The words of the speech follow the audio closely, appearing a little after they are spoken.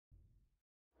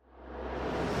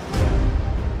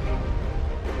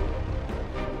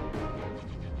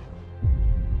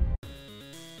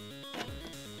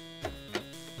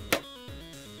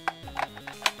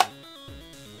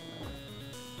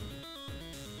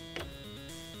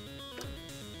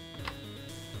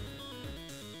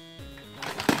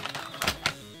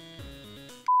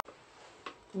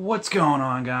What's going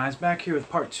on, guys? Back here with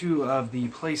part 2 of the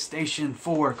PlayStation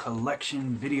 4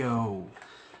 collection video.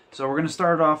 So we're going to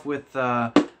start off with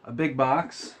a big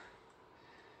box.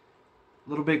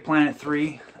 Little Big Planet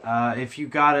 3. If you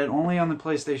got it only on the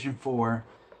PlayStation 4,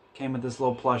 came with this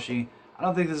little plushie. I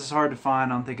don't think this is hard to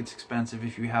find. I don't think it's expensive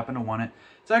if you happen to want it.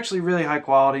 It's actually really high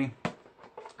quality.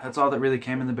 That's all that really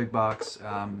came in the big box.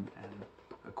 And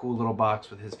a cool little box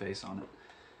with his face on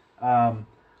it.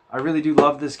 I really do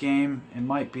love this game. It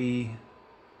might be...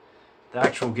 the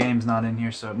actual game's not in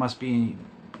here, so it must be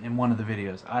in one of the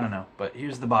videos. I don't know, but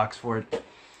here's the box for it.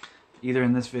 Either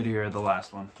in this video or the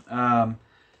last one.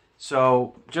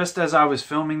 So, just as I was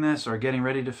filming this, or getting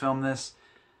ready to film this,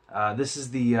 this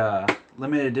is the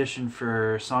limited edition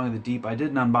for Song of the Deep. I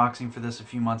did an unboxing for this a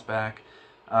few months back.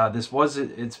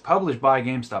 It's published by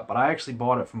GameStop, but I actually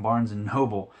bought it from Barnes &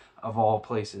 Noble, of all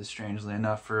places, strangely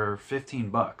enough, for 15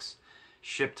 bucks.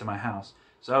 Shipped to my house.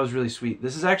 So that was really sweet.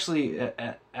 This is actually,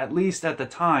 at least at the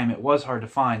time, it was hard to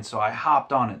find, so I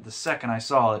hopped on it the second I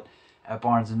saw it at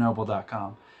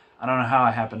barnesandnoble.com. I don't know how I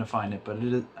happened to find it, but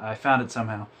I found it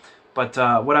somehow. But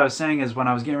what I was saying is, when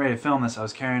I was getting ready to film this, I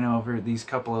was carrying over these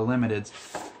couple of limiteds,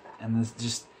 and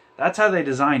that's how they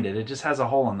designed it. It just has a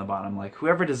hole in the bottom. Like,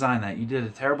 whoever designed that, you did a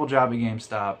terrible job at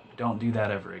GameStop. Don't do that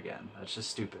ever again. That's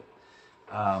just stupid.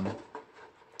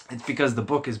 It's because the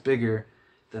book is bigger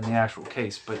than the actual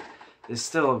case, but it's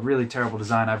still a really terrible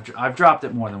design. I've dropped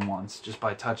it more than once just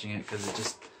by touching it, because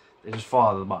they just fall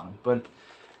out of the bottom. But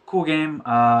cool game.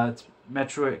 It's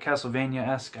Metroid,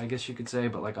 Castlevania-esque, I guess you could say,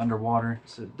 but like underwater.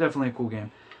 So definitely a cool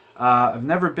game. I've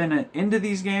never been into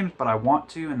these games, but I want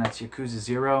to, and that's Yakuza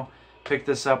 0. Picked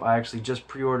this up. I actually just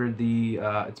pre-ordered the.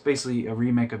 It's basically a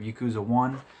remake of Yakuza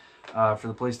 1 for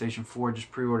the PlayStation 4.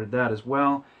 Just pre-ordered that as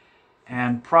well.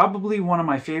 And probably one of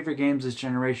my favorite games this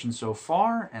generation so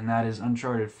far, and that is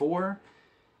Uncharted 4.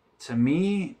 To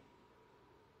me,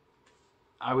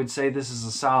 I would say this is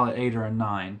a solid 8 or a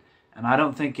 9. And I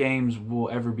don't think games will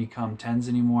ever become 10s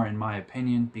anymore, in my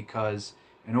opinion, because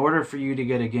in order for you to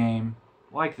get a game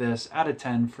like this out of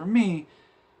 10, for me,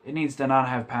 it needs to not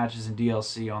have patches and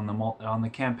DLC on the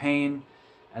campaign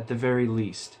at the very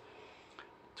least.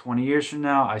 20 years from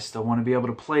now, I still want to be able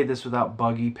to play this without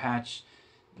buggy patch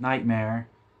nightmare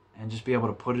and just be able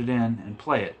to put it in and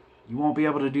play it. You won't be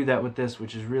able to do that with this,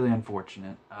 which is really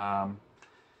unfortunate. And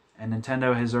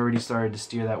Nintendo has already started to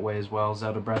steer that way as well.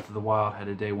 Zelda Breath of the Wild had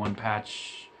a day one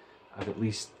patch of at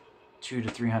least 200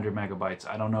 to 300 megabytes.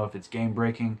 I don't know if it's game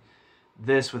breaking.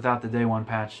 This without the day one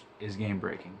patch is game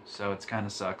breaking, so it's kind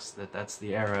of sucks that that's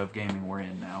the era of gaming we're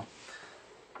in now.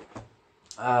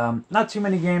 Not too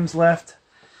many games left.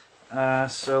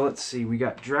 So let's see, we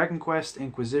got Dragon Quest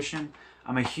Inquisition.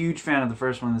 I'm a huge fan of the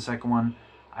first one and the second one.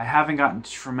 I haven't gotten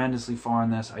tremendously far in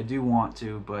this. I do want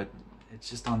to, but it's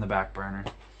just on the back burner.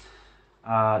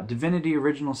 Divinity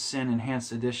Original Sin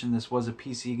Enhanced Edition. This was a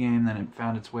PC game, then it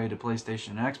found its way to PlayStation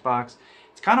and Xbox.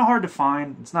 It's kind of hard to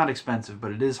find. It's not expensive,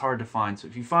 but it is hard to find. So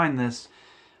if you find this,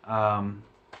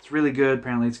 it's really good.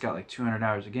 Apparently it's got like 200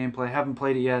 hours of gameplay. Haven't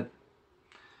played it yet.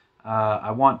 I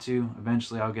want to.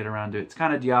 Eventually I'll get around to it. It's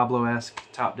kind of Diablo-esque,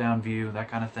 top-down view, that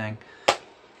kind of thing.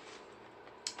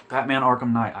 Batman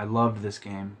Arkham Knight. I loved this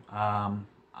game.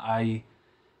 I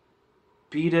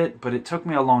beat it, but it took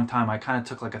me a long time. I kind of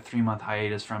took like a 3-month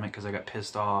hiatus from it because I got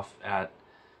pissed off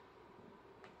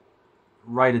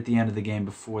right at the end of the game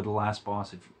before the last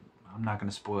boss. I'm not going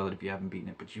to spoil it if you haven't beaten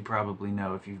it, but you probably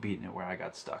know if you've beaten it where I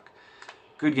got stuck.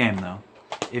 Good game though,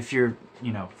 if you're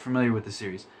familiar with the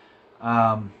series.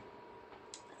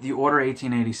 The Order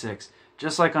 1886,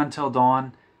 just like Until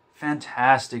Dawn,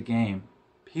 fantastic game.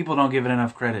 People don't give it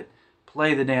enough credit.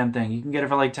 Play the damn thing. You can get it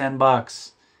for like 10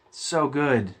 bucks. It's so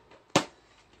good.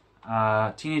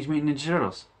 Teenage Mutant Ninja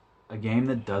Turtles, a game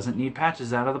that doesn't need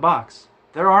patches out of the box.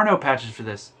 There are no patches for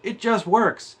this. It just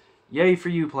works. Yay for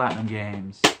you, Platinum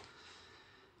Games.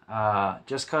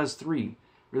 Just Cause 3,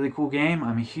 really cool game.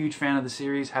 I'm a huge fan of the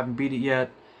series. Haven't beat it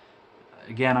yet.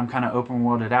 Again, I'm kind of open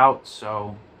worlded out,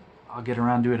 so I'll get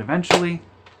around to it eventually.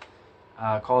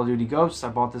 Call of Duty Ghosts. I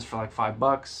bought this for like 5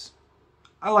 bucks.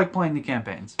 I like playing the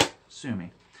campaigns. Sue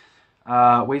me.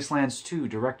 Wastelands 2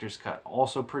 Director's Cut.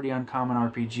 Also pretty uncommon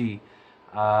RPG.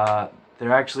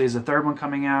 There actually is a third one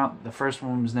coming out. The first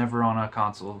one was never on a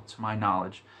console, to my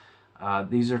knowledge.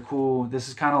 These are cool. This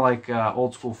is kind of like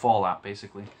old school Fallout,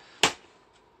 basically.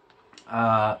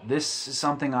 This is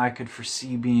something I could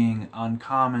foresee being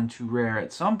uncommon to rare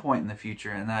at some point in the future,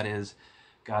 and that is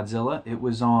Godzilla. It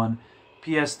was on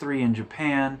PS3 in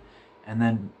Japan, and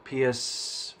then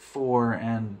PS4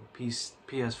 and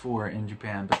PS4 in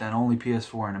Japan, but then only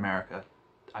PS4 in America,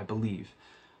 I believe.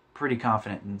 Pretty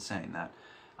confident in saying that.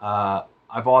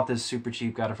 I bought this super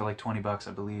cheap, got it for like 20 bucks,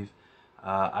 I believe.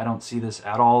 I don't see this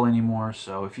at all anymore,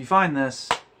 so if you find this,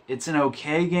 it's an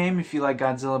okay game if you like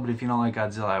Godzilla, but if you don't like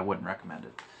Godzilla, I wouldn't recommend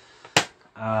it.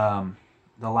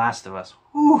 The Last of Us.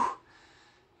 Whew.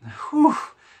 Whew.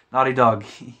 Naughty Dog.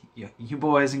 You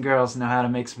boys and girls know how to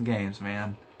make some games,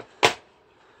 man.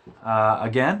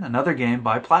 Again, another game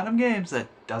by Platinum Games that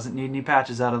doesn't need any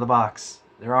patches out of the box.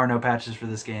 There are no patches for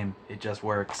this game. It just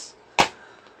works.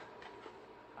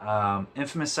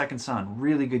 Infamous Second Son.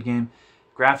 Really good game.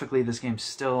 Graphically, this game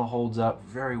still holds up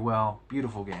very well.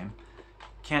 Beautiful game.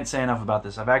 Can't say enough about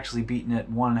this. I've actually beaten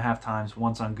it 1.5 times.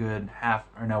 Once on good,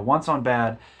 once on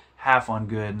bad, half on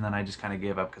good, and then I just kind of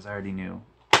gave up because I already knew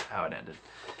how it ended.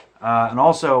 And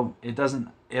also, it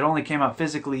only came out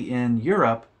physically in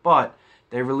Europe, but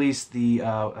they released the,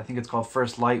 I think it's called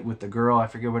First Light with the girl. I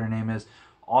forget what her name is.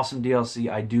 Awesome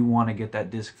DLC. I do want to get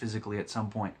that disc physically at some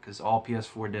point because all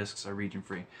PS4 discs are region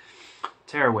free.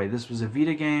 Tearaway. This was a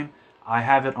Vita game. I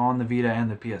have it on the Vita and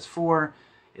the PS4.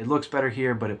 It looks better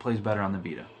here, but it plays better on the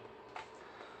Vita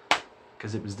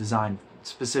because it was designed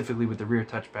specifically with the rear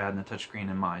touchpad and the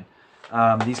touchscreen in mind.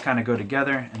 These kind of go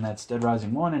together, and that's Dead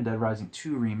Rising 1 and Dead Rising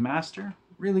 2 Remaster.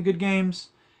 Really good games.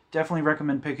 Definitely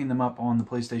recommend picking them up on the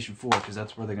PlayStation 4 because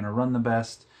that's where they're going to run the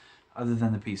best other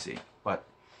than the PC. But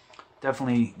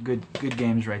definitely good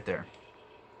games right there.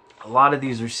 A lot of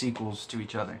these are sequels to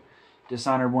each other.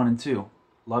 Dishonored 1 and 2.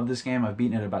 Love this game. I've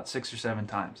beaten it about 6 or 7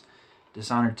 times.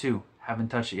 Dishonored 2. Haven't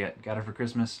touched it yet. Got it for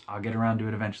Christmas. I'll get around to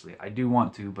it eventually. I do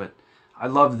want to, but I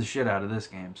love the shit out of this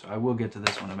game, so I will get to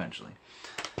this one eventually.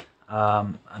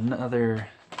 Another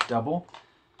double.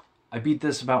 I beat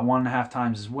this about 1.5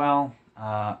 times as well.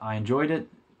 I enjoyed it.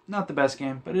 Not the best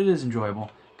game, but it is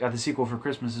enjoyable. Got the sequel for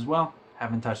Christmas as well.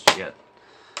 Haven't touched it yet.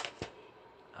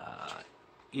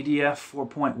 EDF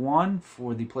 4.1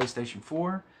 for the PlayStation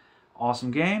 4. Awesome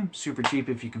game. Super cheap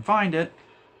if you can find it.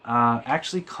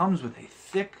 Actually comes with a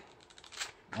thick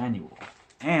manual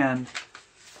and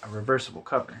a reversible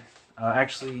cover.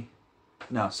 Actually,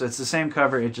 no. So it's the same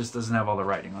cover. It just doesn't have all the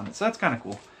writing on it. So that's kind of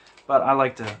cool. But I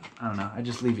like to, I don't know, I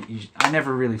just leave it. I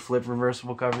never really flip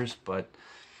reversible covers, but,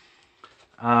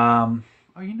 oh,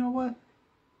 you know what?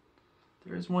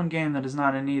 There is one game that is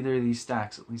not in either of these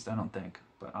stacks, at least I don't think.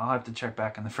 But I'll have to check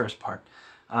back in the first part.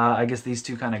 I guess these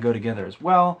two kind of go together as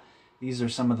well. These are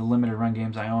some of the limited run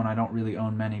games I own. I don't really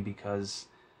own many because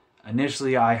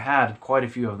initially I had quite a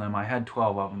few of them. I had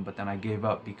 12 of them, but then I gave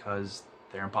up because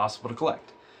they're impossible to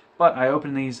collect. But I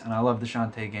opened these, and I love the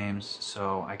Shantae games,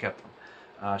 so I kept them.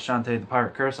 Shantae the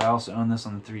Pirate Curse, I also own this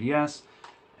on the 3DS.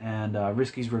 And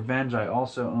Risky's Revenge, I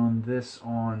also own this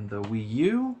on the Wii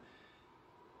U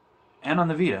and on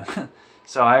the Vita.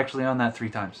 So I actually own that 3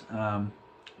 times.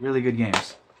 Really good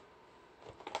games.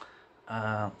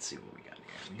 Let's see what we got here.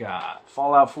 We got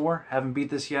Fallout 4. Haven't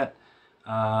beat this yet.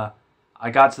 I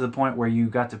got to the point where you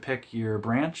got to pick your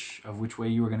branch of which way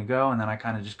you were going to go, and then I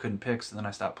kind of just couldn't pick, so then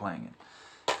I stopped playing it.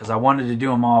 Because I wanted to do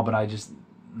them all, but I just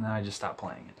stopped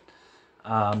playing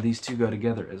it. These two go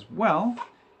together as well.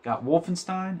 Got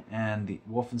Wolfenstein and the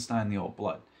Wolfenstein: The Old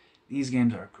Blood. These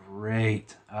games are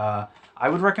great. I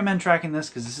would recommend tracking this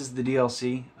because this is the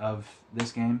DLC of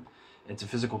this game. It's a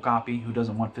physical copy. Who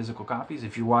doesn't want physical copies?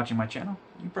 If you're watching my channel,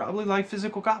 you probably like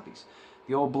physical copies.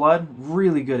 The Old Blood,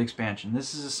 really good expansion.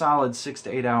 This is a solid 6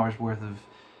 to 8 hours worth of,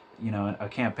 a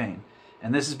campaign.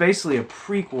 And this is basically a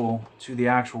prequel to the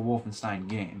actual Wolfenstein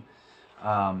game.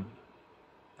 And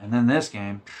then this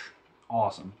game,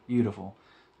 awesome, beautiful.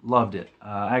 Loved it.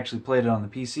 I actually played it on the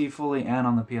PC fully and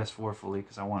on the PS4 fully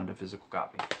because I wanted a physical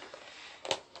copy.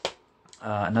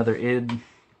 Another id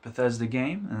Bethesda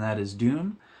game, and that is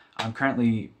Doom. I'm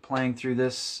currently playing through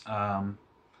this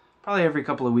probably every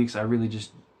couple of weeks. I really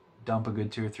just dump a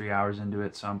good 2 or 3 hours into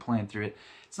it, so I'm playing through it.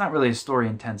 It's not really a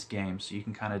story-intense game, so you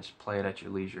can kind of just play it at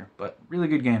your leisure, but really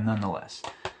good game nonetheless.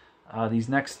 These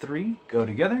next 3 go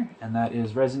together, and that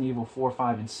is Resident Evil 4,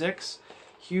 5, and 6.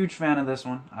 Huge fan of this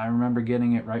one. I remember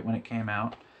getting it right when it came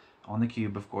out, on the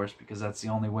Cube, of course, because that's the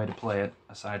only way to play it,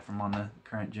 aside from on the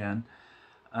current gen.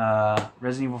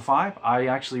 Resident Evil 5, I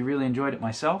actually really enjoyed it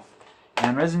myself.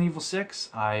 And Resident Evil 6,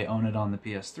 I own it on the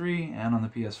PS3 and on the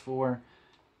PS4.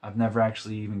 I've never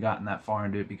actually even gotten that far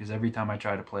into it because every time I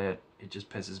try to play it, it just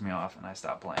pisses me off and I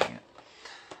stop playing it.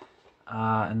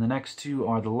 And the next 2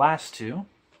 are the last 2,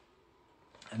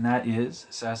 and that is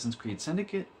Assassin's Creed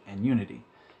Syndicate and Unity.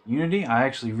 Unity, I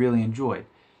actually really enjoyed.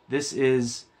 This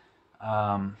is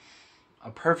a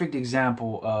perfect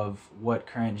example of what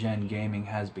current gen gaming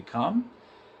has become.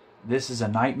 This is a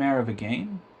nightmare of a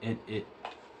game. It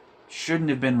shouldn't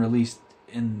have been released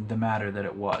in the matter that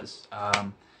it was.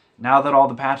 Now that all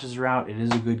the patches are out, it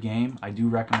is a good game. I do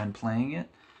recommend playing it.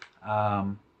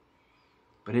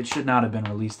 But it should not have been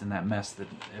released in that mess that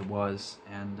it was.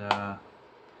 And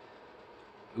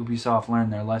Ubisoft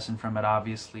learned their lesson from it,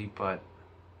 obviously, but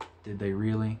did they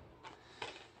really?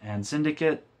 And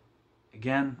Syndicate,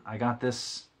 again, I got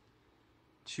this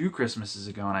 2 Christmases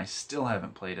ago, and I still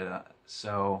haven't played it.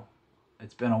 So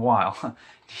it's been a while.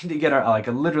 Need to get like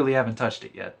I literally haven't touched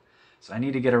it yet, so I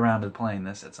need to get around to playing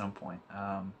this at some point.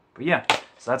 But yeah,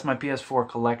 so that's my PS4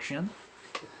 collection.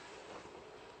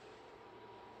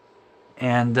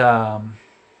 And adjust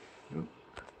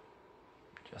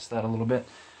that a little bit.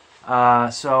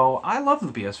 So I love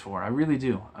the PS4. I really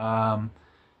do.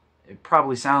 It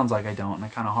probably sounds like I don't, and I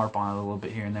kind of harp on it a little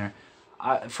bit here and there.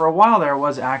 For a while there, I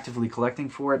was actively collecting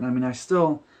for it, and I mean, I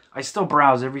still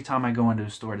browse every time I go into a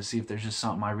store to see if there's just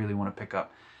something I really want to pick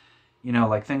up. You know,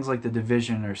 like things like The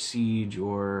Division or Siege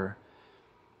or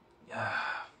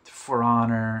For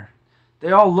Honor.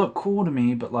 They all look cool to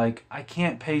me, but like I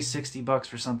can't pay $60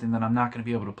 for something that I'm not going to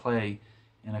be able to play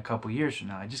in a couple years from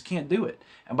now. I just can't do it.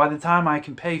 And by the time I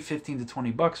can pay $15 to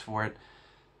 $20 for it,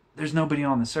 there's nobody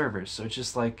on the servers. So it's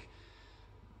just like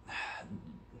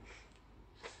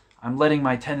I'm letting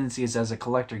my tendencies as a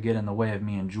collector get in the way of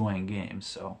me enjoying games.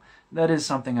 So that is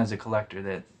something as a collector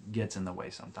that gets in the way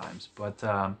sometimes. But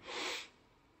so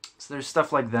there's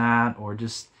stuff like that, or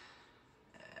just,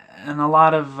 and a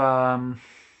lot of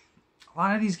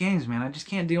these games, man, I just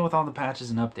can't deal with all the patches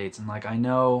and updates. And like, I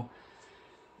know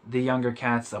the younger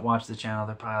cats that watch the channel,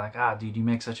 they're probably like, ah, dude, you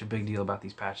make such a big deal about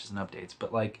these patches and updates.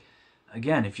 But like,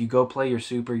 again, if you go play your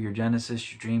Super, your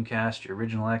Genesis, your Dreamcast, your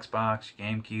original Xbox, your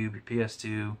GameCube, your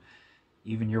PS2,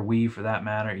 even your Wii for that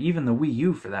matter, even the Wii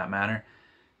U for that matter,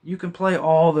 you can play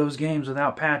all those games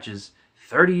without patches.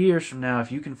 30 years from now,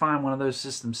 if you can find one of those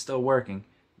systems still working,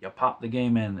 you pop the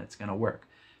game in, it's going to work.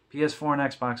 PS4 and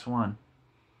Xbox One,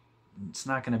 it's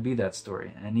not going to be that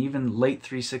story. And even late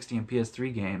 360 and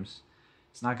PS3 games,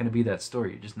 it's not going to be that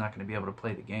story. You're just not going to be able to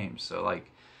play the games. So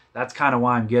like, that's kind of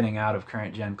why I'm getting out of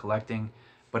current gen collecting.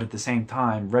 But at the same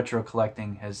time, retro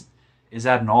collecting is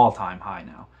at an all-time high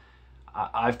now.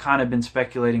 I've kind of been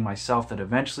speculating myself that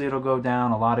eventually it'll go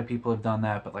down. A lot of people have done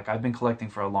that, but like, I've been collecting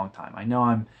for a long time. I know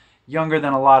I'm younger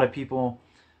than a lot of people.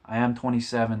 I am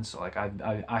 27, so like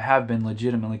I have been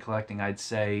legitimately collecting, I'd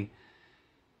say,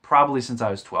 probably since I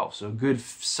was 12. So a good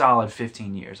solid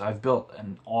 15 years. I've built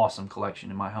an awesome collection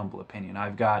in my humble opinion. I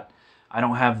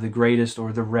don't have the greatest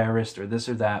or the rarest or this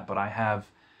or that, but I have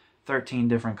 13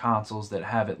 different consoles that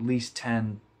have at least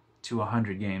 10 to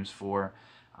 100 games for.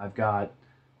 I've got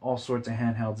all sorts of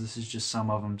handhelds. This is just some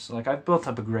of them. So like, I've built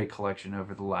up a great collection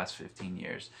over the last 15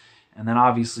 years. And then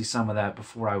obviously some of that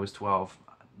before I was 12,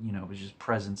 you know, was just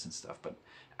presents and stuff. But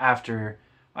after,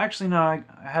 actually no, I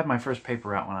had my first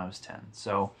paper out when I was 10.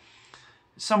 So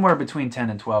somewhere between 10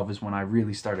 and 12 is when I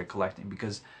really started collecting,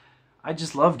 because I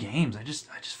just love games. I just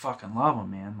fucking love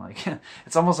them, man. Like,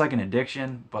 it's almost like an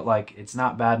addiction, but like, it's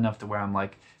not bad enough to where I'm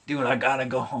like, dude, I gotta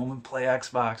go home and play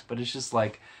Xbox. But it's just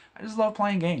like, I just love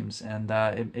playing games, and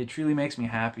it truly makes me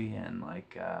happy. And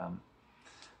like,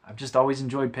 I've just always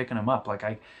enjoyed picking them up.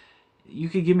 Like, you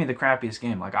could give me the crappiest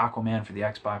game, like Aquaman for the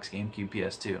Xbox, GameCube,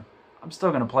 PS2. I'm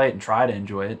still gonna play it and try to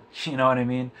enjoy it. You know what I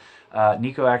mean?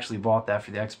 Nico actually bought that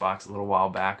for the Xbox a little while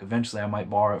back. Eventually I might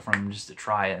borrow it from him just to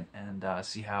try it and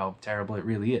see how terrible it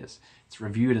really is. It's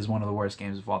reviewed as one of the worst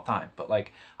games of all time. But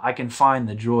like, I can find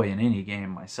the joy in any game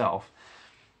myself,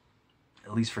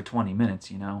 at least for 20 minutes,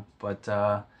 you know.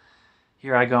 But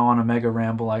here I go on a mega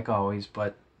ramble like always.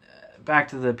 But back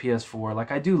to the PS4,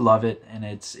 like, I do love it, and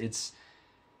it's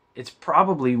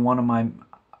probably one of my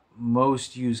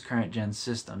most used current gen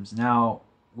systems. Now,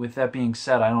 with that being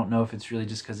said, I don't know if it's really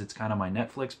just because it's kind of my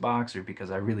Netflix box, or because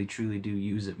I really truly do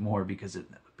use it more because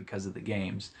of the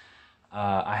games.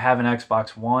 I have an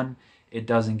Xbox One. It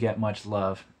doesn't get much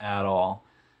love at all.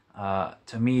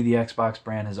 To me, the Xbox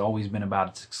brand has always been about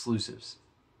its exclusives.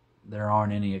 There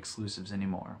aren't any exclusives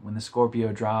anymore. When the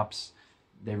Scorpio drops,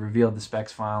 they revealed the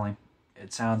specs finally.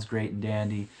 It sounds great and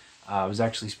dandy. I was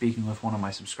actually speaking with one of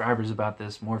my subscribers about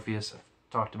this, Morpheus. I've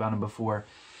talked about him before.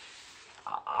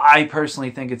 I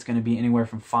personally think it's going to be anywhere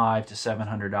from $500 to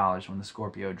 $700 when the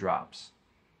Scorpio drops.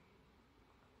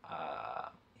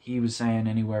 He was saying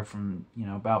anywhere from, you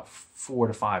know, about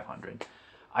 $400 to $500.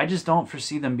 I just don't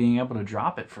foresee them being able to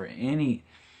drop it for any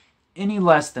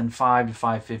less than $500 to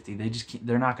 $550.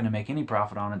 They're not going to make any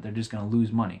profit on it. They're just going to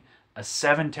lose money. A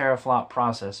 7 teraflop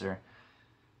processor,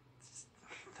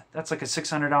 that's like a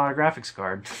 $600 graphics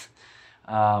card.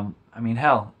 I mean,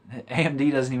 hell,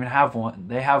 AMD doesn't even have one.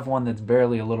 They have one that's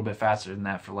barely a little bit faster than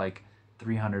that for like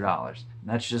 $300. And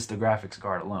that's just the graphics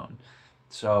card alone.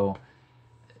 So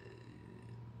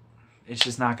it's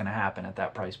just not going to happen at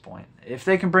that price point. If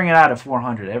they can bring it out at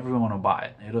 400, everyone will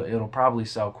buy it. It'll probably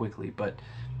sell quickly, but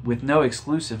with no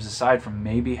exclusives aside from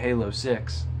maybe Halo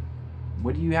 6,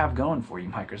 what do you have going for you,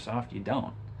 Microsoft? You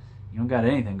don't. You don't got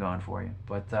anything going for you.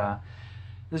 But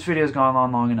this video's gone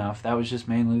on long enough. That was just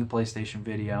mainly the PlayStation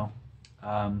video.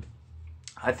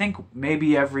 I think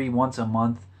maybe every once a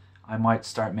month I might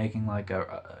start making like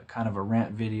a kind of a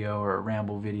rant video or a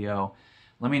ramble video.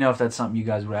 Let me know if that's something you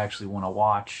guys would actually want to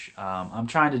watch. I'm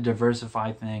trying to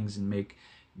diversify things and make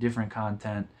different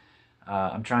content.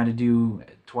 I'm trying to do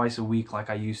twice a week like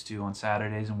I used to on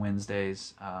Saturdays and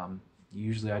Wednesdays.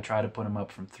 Usually I try to put them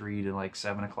up from 3 to like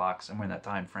 7 o'clock, somewhere in that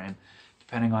time frame,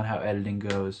 depending on how editing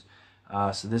goes.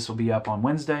 So this will be up on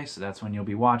Wednesday, so that's when you'll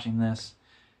be watching this.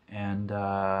 And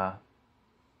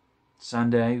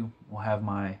Sunday we'll have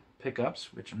my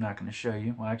pickups, which I'm not going to show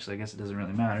you. Well, actually, I guess it doesn't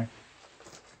really matter,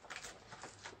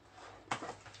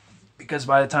 because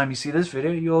by the time you see this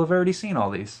video, you'll have already seen all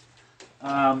these.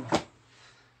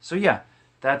 So yeah,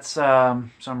 that's so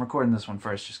I'm recording this one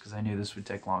first just because I knew this would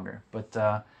take longer. But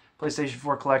PlayStation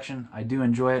 4 collection, I do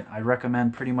enjoy it. I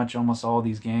recommend pretty much almost all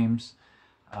these games.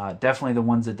 Definitely the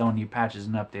ones that don't need patches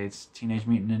and updates. Teenage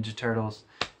Mutant Ninja Turtles,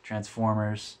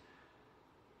 Transformers.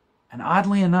 And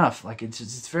oddly enough, like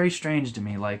it's very strange to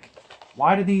me, like,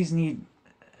 why do these need,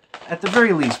 at the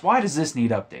very least, why does this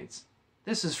need updates?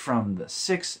 This is from the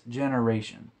 6th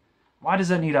generation. Why does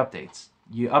that need updates?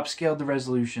 You upscaled the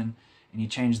resolution and you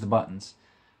changed the buttons.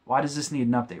 Why does this need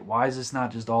an update? Why is this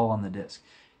not just all on the disc?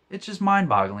 It's just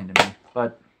mind-boggling to me.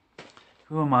 But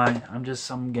who am I? I'm just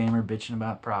some gamer bitching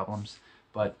about problems.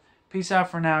 But peace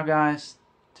out for now, guys.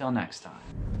 Till next time.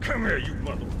 Come here, you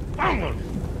mother...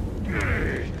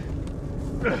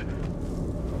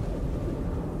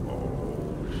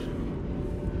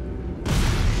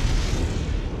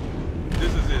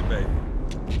 This is it, baby.